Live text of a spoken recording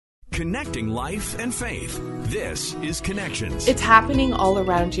connecting life and faith. This is Connections. It's happening all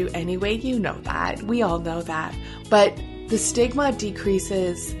around you anyway. You know that. We all know that. But the stigma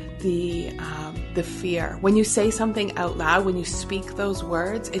decreases the fear. When you say something out loud, when you speak those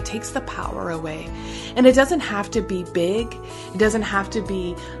words, it takes the power away. And it doesn't have to be big. It doesn't have to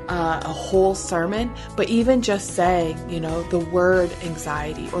be a whole sermon, but even just saying, the word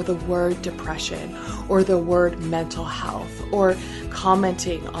anxiety or the word depression or the word mental health, or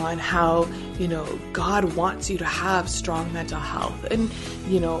commenting on how, God wants you to have strong mental health. And,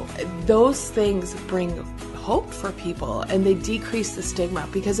 those things bring hope for people, and they decrease the stigma,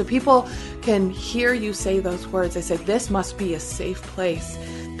 because if people can hear you say those words, they say, this must be a safe place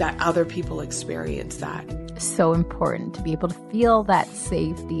that other people experience that. So important to be able to feel that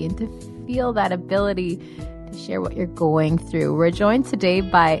safety and to feel that ability to share what you're going through. We're joined today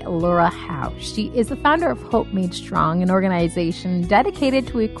by Laura Howe. She is the founder of Hope Made Strong, an organization dedicated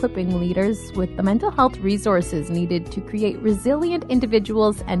to equipping leaders with the mental health resources needed to create resilient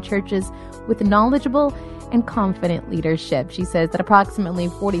individuals and churches with knowledgeable and confident leadership. She says that approximately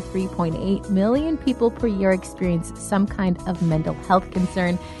 43.8 million people per year experience some kind of mental health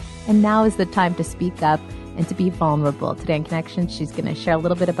concern, and now is the time to speak up and to be vulnerable. Today in Connection, she's going to share a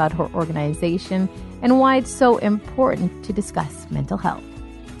little bit about her organization and why it's so important to discuss mental health.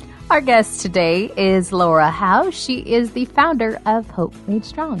 Our guest today is Laura Howe. She is the founder of Hope Made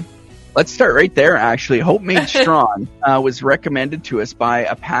Strong. Let's start right there, actually. Hope Made Strong was recommended to us by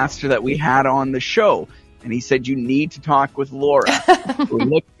a pastor that we had on the show. And he said, you need to talk with Laura. We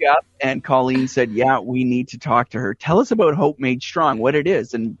looked you up, and Colleen said, yeah, we need to talk to her. Tell us about Hope Made Strong, what it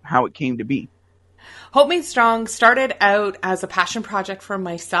is, and how it came to be. Hope Made Strong started out as a passion project for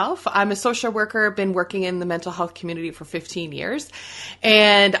myself. I'm a social worker, been working in the mental health community for 15 years,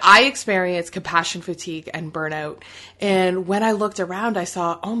 and I experienced compassion fatigue and burnout. And when I looked around, I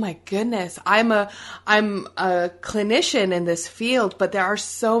saw, oh my goodness, I'm a clinician in this field, but there are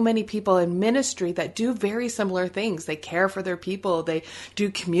so many people in ministry that do very similar things. They care for their people. They do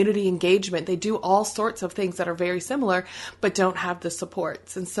community engagement. They do all sorts of things that are very similar, but don't have the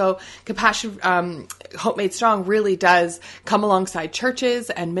supports. And so Hope Made Strong really does come alongside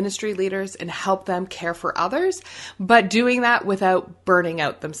churches and ministry leaders and help them care for others, but doing that without burning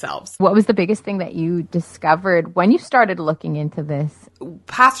out themselves. What was the biggest thing that you discovered when you started looking into this?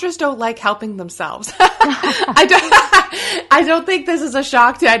 Pastors don't like helping themselves. I don't think this is a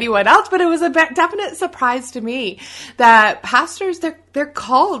shock to anyone else, but it was a definite surprise to me that pastors, they're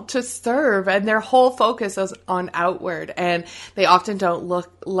called to serve, and their whole focus is on outward, and they often don't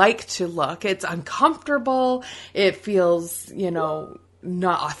like to look. It's uncomfortable. It feels,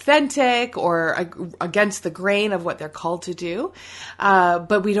 not authentic or against the grain of what they're called to do.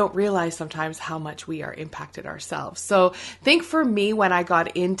 But we don't realize sometimes how much we are impacted ourselves. So I think for me, when I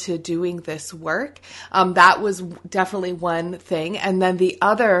got into doing this work, that was definitely one thing. And then the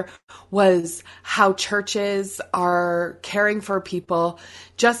other was how churches are caring for people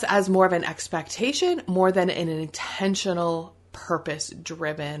just as more of an expectation, more than an intentional,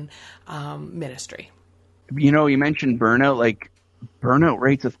 purpose-driven ministry. You mentioned burnout, burnout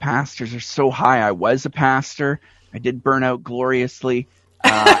rates with pastors are so high. I was a pastor. I did burn out gloriously.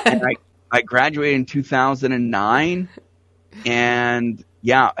 And I graduated in 2009. And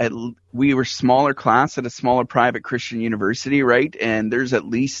we were smaller class at a smaller private Christian university, right? And there's at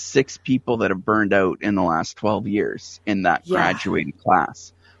least 6 people that have burned out in the last 12 years in that graduating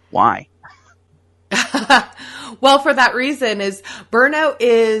class. Why? Well, for that reason is burnout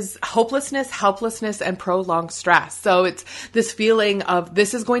is hopelessness, helplessness, and prolonged stress. So it's this feeling of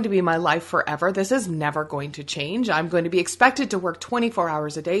this is going to be my life forever. This is never going to change. I'm going to be expected to work 24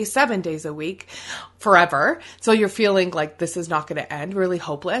 hours a day, 7 days a week, forever. So you're feeling like this is not going to end, really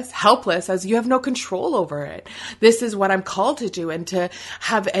hopeless, helpless, as you have no control over it. This is what I'm called to do, and to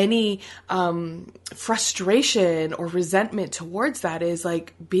have any frustration or resentment towards that is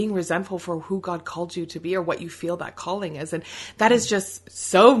like being resentful for who God called you to be or what you feel that calling is. And that is just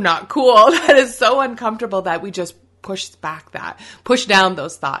so not cool. That is so uncomfortable that we just push down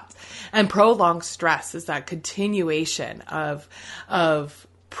those thoughts. And prolonged stress is that continuation of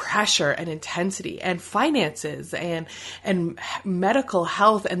pressure and intensity and finances and medical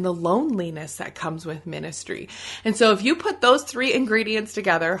health and the loneliness that comes with ministry. And so if you put those 3 ingredients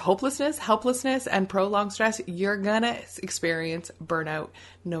together, hopelessness, helplessness, and prolonged stress, you're going to experience burnout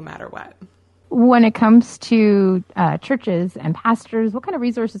no matter what. When it comes to churches and pastors, what kind of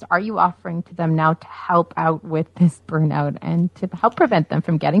resources are you offering to them now to help out with this burnout and to help prevent them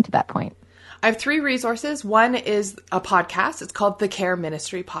from getting to that point? I have 3 resources. One is a podcast. It's called the Care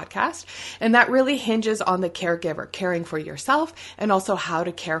Ministry Podcast. And that really hinges on the caregiver, caring for yourself and also how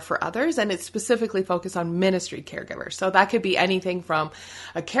to care for others. And it's specifically focused on ministry caregivers. So that could be anything from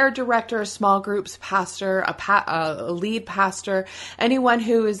a care director, small groups pastor, a lead pastor, anyone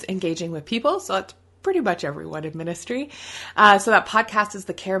who is engaging with people. So that's pretty much everyone in ministry. So that podcast is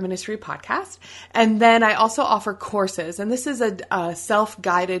the Care Ministry Podcast. And then I also offer courses, and this is a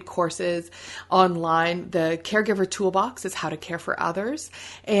self-guided courses online. The Caregiver Toolbox is how to care for others.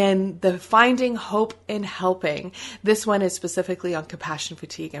 And the Finding Hope in Helping. This one is specifically on compassion,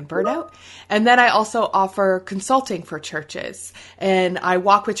 fatigue, and burnout. And then I also offer consulting for churches. And I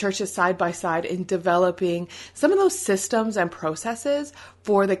walk with churches side by side in developing some of those systems and processes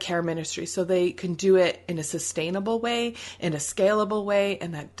for the care ministry so they can do it in a sustainable way, in a scalable way,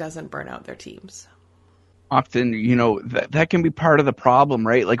 and that doesn't burn out their teams. Often, that can be part of the problem,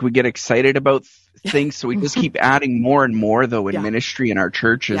 right? Like we get excited about things, so we just keep adding more and more, though, in ministry in our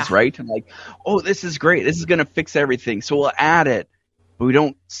churches, right? And like, oh, this is great. This is going to fix everything. So we'll add it, but we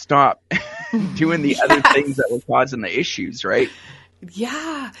don't stop doing the other things that were causing the issues, right?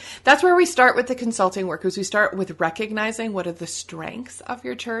 Yeah, that's where we start with the consulting work, is we start with recognizing what are the strengths of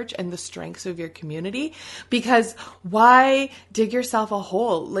your church and the strengths of your community. Because why dig yourself a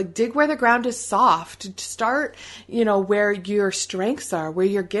hole? Like, dig where the ground is soft. Start, where your strengths are, where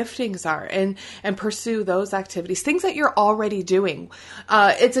your giftings are, and pursue those activities, things that you're already doing.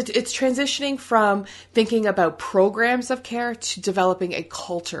 It's transitioning from thinking about programs of care to developing a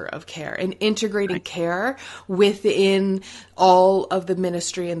culture of care and integrating care within all of the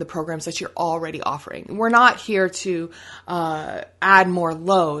ministry and the programs that you're already offering. We're not here to add more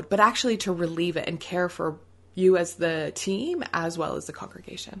load, but actually to relieve it and care for you as the team as well as the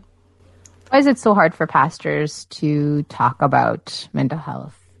congregation. Why is it so hard for pastors to talk about mental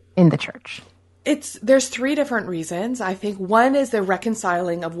health in the church? There's 3 different reasons. I think one is the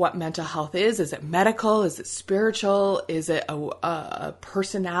reconciling of what mental health is. Is it medical? Is it spiritual? Is it a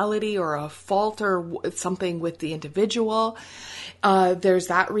personality or a fault or something with the individual? There's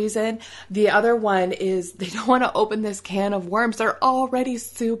that reason. The other one is they don't want to open this can of worms. They're already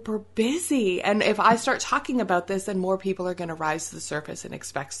super busy. And if I start talking about this, then more people are going to rise to the surface and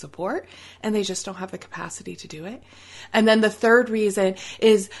expect support, and they just don't have the capacity to do it. And then the third reason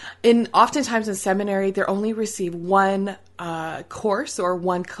is oftentimes in seminary, they only receive one course or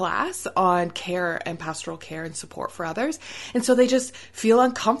one class on care and pastoral care and support for others. And so they just feel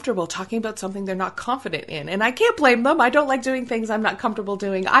uncomfortable talking about something they're not confident in. And I can't blame them. I don't like doing things I'm not comfortable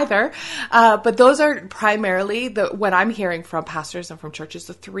doing either. But those are primarily what I'm hearing from pastors and from churches,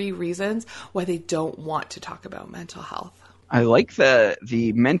 the 3 reasons why they don't want to talk about mental health. I like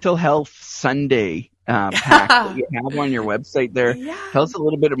the Mental Health Sunday pack that you have on your website there. Yeah. Tell us a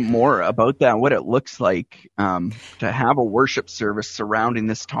little bit more about that, what it looks like to have a worship service surrounding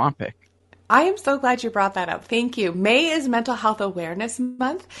this topic. I am so glad you brought that up. Thank you. May is Mental Health Awareness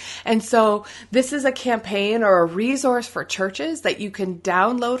Month. And so this is a campaign or a resource for churches that you can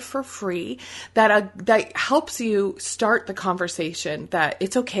download for free that helps you start the conversation that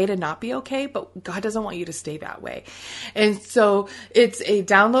it's okay to not be okay, but God doesn't want you to stay that way. And so it's a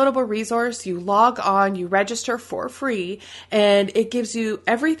downloadable resource. You log on, you register for free, and it gives you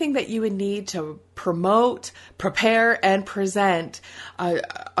everything that you would need to promote, prepare, and present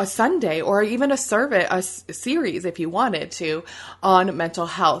a Sunday or even a series, if you wanted to, on mental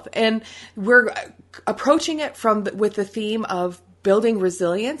health. And we're approaching it with the theme of building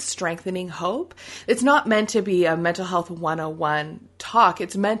resilience, strengthening hope. It's not meant to be a mental health 101 talk.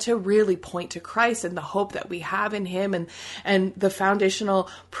 It's meant to really point to Christ and the hope that we have in him and the foundational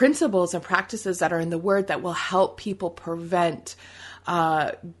principles and practices that are in the Word that will help people prevent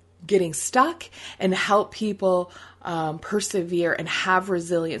getting stuck and help people persevere and have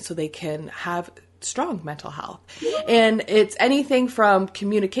resilience so they can have strong mental health. And it's anything from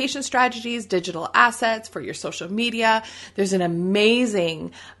communication strategies, digital assets for your social media. There's an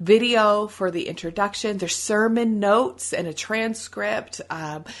amazing video for the introduction. There's sermon notes and a transcript,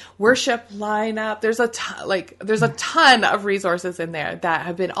 worship lineup. There's a ton of resources in there that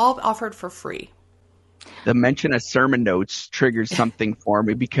have been all offered for free. The mention of sermon notes triggers something for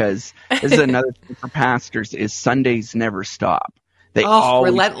me, because this is another thing for pastors is Sundays never stop. They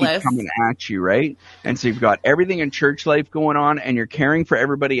always relentless. Keep coming at you, right? And so you've got everything in church life going on, and you're caring for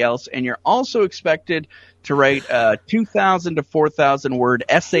everybody else, and you're also expected to write a 2,000 to 4,000 word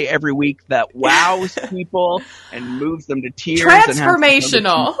essay every week that wows people and moves them to tears.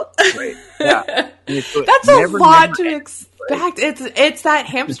 Transformational. Right. Yeah. That's a lot to back. It's that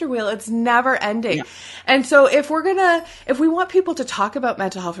hamster wheel. It's never ending. Yeah. And so if we want people to talk about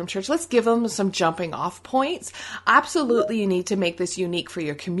mental health from church, let's give them some jumping off points. Absolutely, you need to make this unique for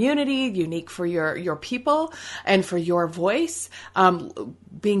your community, unique for your people, and for your voice.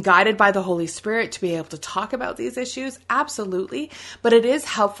 Being guided by the Holy Spirit to be able to talk about these issues, absolutely. But it is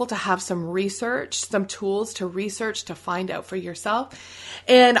helpful to have some research, some tools to research, to find out for yourself.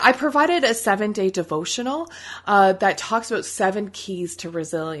 And I provided a 7-day devotional that talks about 7 keys to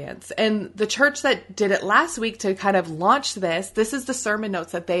resilience. And the church that did it last week to kind of launch this is the sermon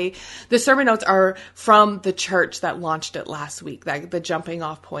notes the sermon notes are from the church that launched it last week, the jumping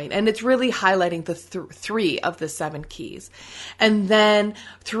off point. And it's really highlighting the 3 of the 7 keys. And then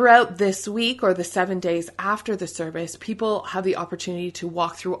throughout this week, or the 7 days after the service, people have the opportunity to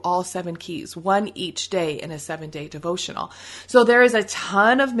walk through all 7 keys, one each day in a 7-day devotional. So there is a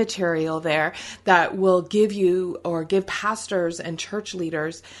ton of material there that will give you, or give pastors and church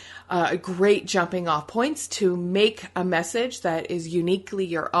leaders, great jumping off points to make a message that is uniquely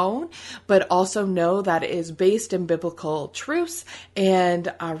your own, but also know that it is based in biblical truths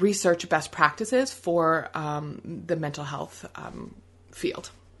and research best practices for the mental health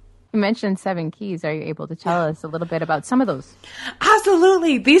field. You mentioned 7 keys. Are you able to tell us a little bit about some of those?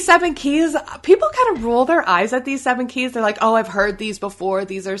 Absolutely. These 7 keys, people kind of roll their eyes at these 7 keys. They're like, oh, I've heard these before.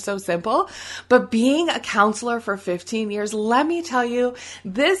 These are so simple. But being a counselor for 15 years, let me tell you,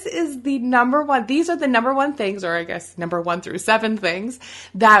 this is the number one. These are the number one things, or I guess number 1 through 7 things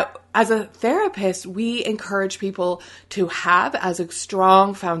that as a therapist, we encourage people to have as a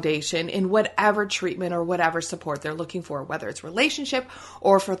strong foundation in whatever treatment or whatever support they're looking for, whether it's relationship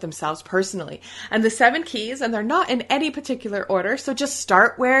or for themselves personally. And the 7 keys, and they're not in any particular order, so just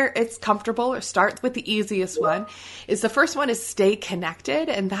start where it's comfortable, or start with the easiest one, is the first one is stay connected.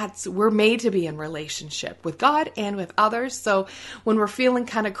 And we're made to be in relationship with God and with others. So when we're feeling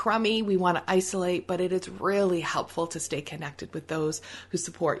kind of crummy, we want to isolate, but it is really helpful to stay connected with those who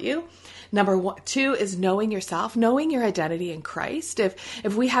support you. Number 2 is knowing yourself, knowing your identity in Christ.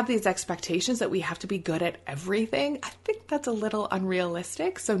 If we have these expectations that we have to be good at everything, I think that's a little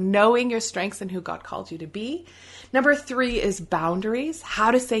unrealistic. So knowing your strengths and who God called you to be. Number 3 is boundaries. How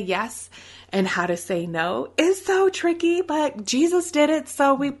to say yes and how to say no is so tricky, but Jesus did it,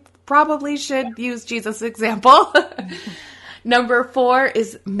 so we probably should use Jesus' example. Number 4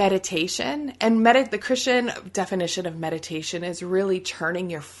 is meditation. And the Christian definition of meditation is really turning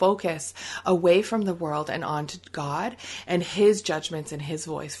your focus away from the world and onto God and His judgments and His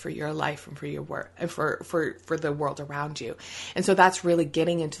voice for your life and for your work and for the world around you. And so that's really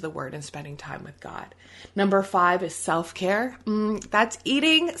getting into the Word and spending time with God. Number 5 is self-care. That's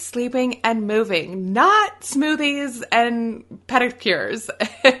eating, sleeping, and moving, not smoothies and pedicures.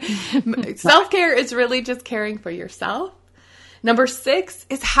 Self-care is really just caring for yourself. Number 6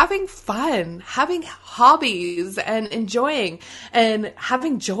 is having fun, having hobbies and enjoying and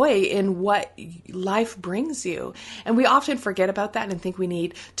having joy in what life brings you. And we often forget about that and think we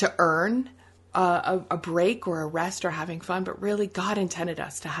need to earn a break or a rest or having fun. But really, God intended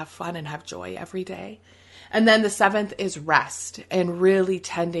us to have fun and have joy every day. And then the 7th is rest, and really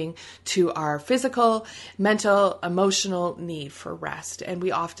tending to our physical, mental, emotional need for rest. And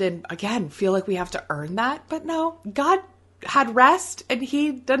we often, again, feel like we have to earn that. But no, God had rest and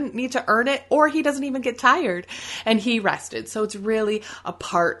He didn't need to earn it, or He doesn't even get tired, and He rested. So it's really a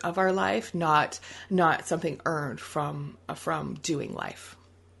part of our life, not something earned from doing life.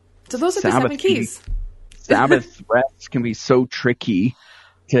 So those are the 7 keys. Sabbath rest can be so tricky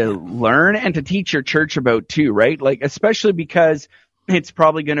to learn and to teach your church about too, right? Like, especially because it's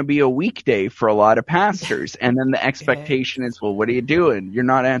probably going to be a weekday for a lot of pastors. And then the expectation is, well, what are you doing? You're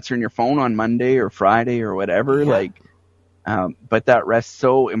not answering your phone on Monday or Friday or whatever. Yeah. But that rest's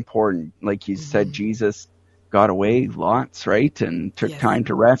so important. Like you said, Jesus got away lots, right? And took time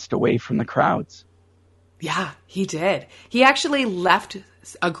to rest away from the crowds. Yeah, He did. He actually left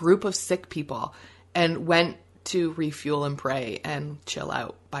a group of sick people and went to refuel and pray and chill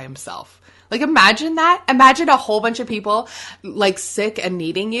out by Himself. Like, imagine that. Imagine a whole bunch of people like sick and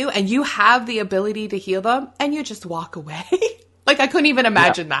needing you, and you have the ability to heal them, and you just walk away. Like, I couldn't even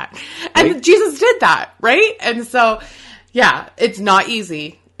imagine that. And right? Jesus did that, right? And so, yeah, it's not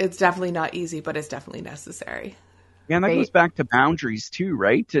easy. It's definitely not easy, but it's definitely necessary. Yeah, and that goes back to boundaries too,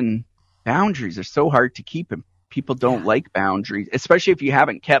 right? And boundaries are so hard to keep, and people don't like boundaries, especially if you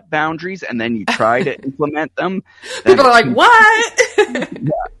haven't kept boundaries and then you try to implement them. People are like, what? Yeah,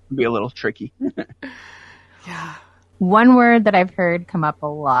 it can be a little tricky. Yeah. One word that I've heard come up a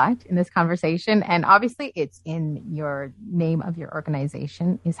lot in this conversation, and obviously it's in your name of your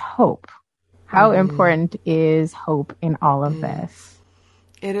organization, is hope. How important is hope in all of this?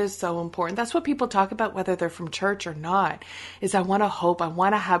 It is so important. That's what people talk about, whether they're from church or not, is I want to hope. I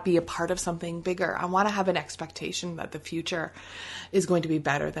want to be a part of something bigger. I want to have an expectation that the future is going to be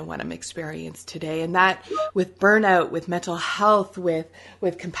better than what I'm experiencing today. And that with burnout, with mental health, with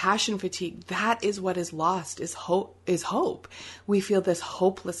compassion fatigue, that is what is lost, is hope. We feel this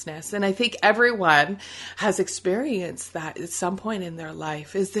hopelessness. And I think everyone has experienced that at some point in their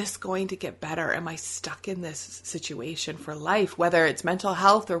life. Is this going to get better? Am I stuck in this situation for life? Whether it's mental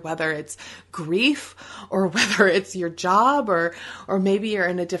health, or whether it's grief, or whether it's your job, or maybe you're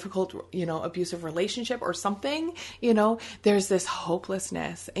in a difficult, abusive relationship or something, there's this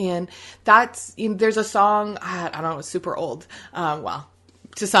hopelessness. And that's, there's a song, I don't know, it's super old.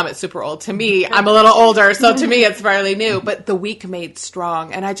 To some it's super old. To me, I'm a little older, so to me it's fairly new, but The Weak Made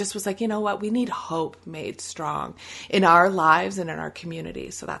Strong. And I just was like, you know what? We need hope made strong in our lives and in our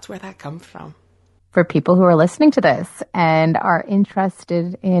communities. So that's where that comes from. For people who are listening to this and are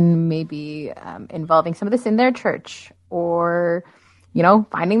interested in maybe involving some of this in their church, or,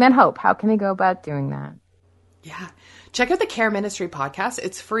 finding that hope, how can they go about doing that? Yeah. Check out the Care Ministry podcast.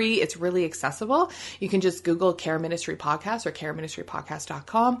 It's free. It's really accessible. You can just Google Care Ministry Podcast or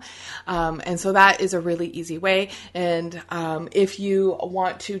careministrypodcast.com. And so that is a really easy way. And if you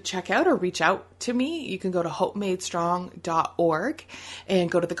want to check out or reach out to me, you can go to hopemadestrong.org and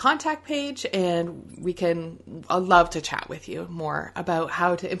go to the contact page, and I'd love to chat with you more about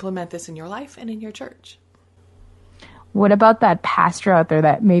how to implement this in your life and in your church. What about that pastor out there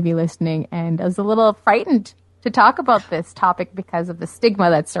that may be listening and is a little frightened to talk about this topic because of the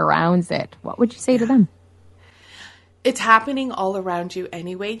stigma that surrounds it? What would you say to them? It's happening all around you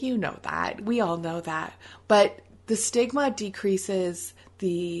anyway. You know that. We all know that. But the stigma decreases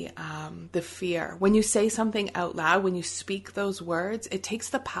the fear. When you say something out loud, when you speak those words, it takes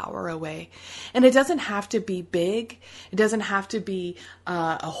the power away. And it doesn't have to be big. It doesn't have to be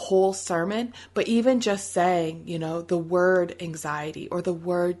a whole sermon, but even just saying, the word anxiety, or the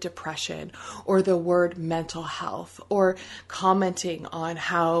word depression, or the word mental health, or commenting on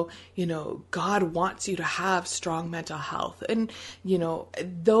how, God wants you to have strong mental health. And,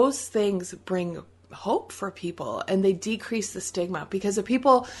 those things bring hope for people, and they decrease the stigma, because if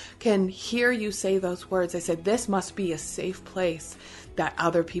people can hear you say those words, they say, this must be a safe place that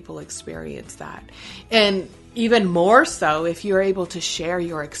other people experience that. And even more so if you're able to share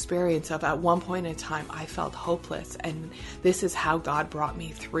your experience of, at one point in time, I felt hopeless, and this is how God brought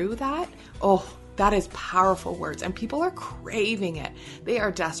me through that. Oh, that is powerful words, and people are craving it. They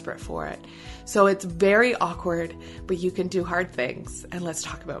are desperate for it. So it's very awkward, but you can do hard things. And let's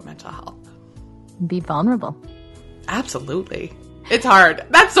talk about mental health. Be vulnerable. Absolutely. It's hard.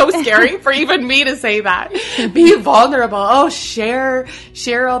 That's so scary for even me to say that. Be vulnerable. Oh, share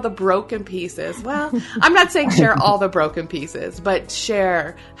all the broken pieces. Well, I'm not saying share all the broken pieces, but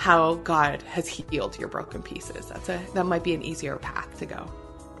share how God has healed your broken pieces. That might be an easier path to go.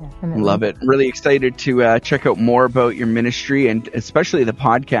 Definitely. Love it. Really excited to check out more about your ministry, and especially the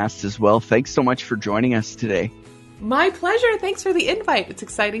podcast as well. Thanks so much for joining us today. My pleasure. Thanks for the invite. It's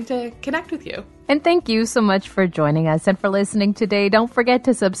exciting to connect with you. And thank you so much for joining us and for listening today. Don't forget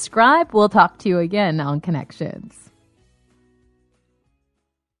to subscribe. We'll talk to you again on Connections.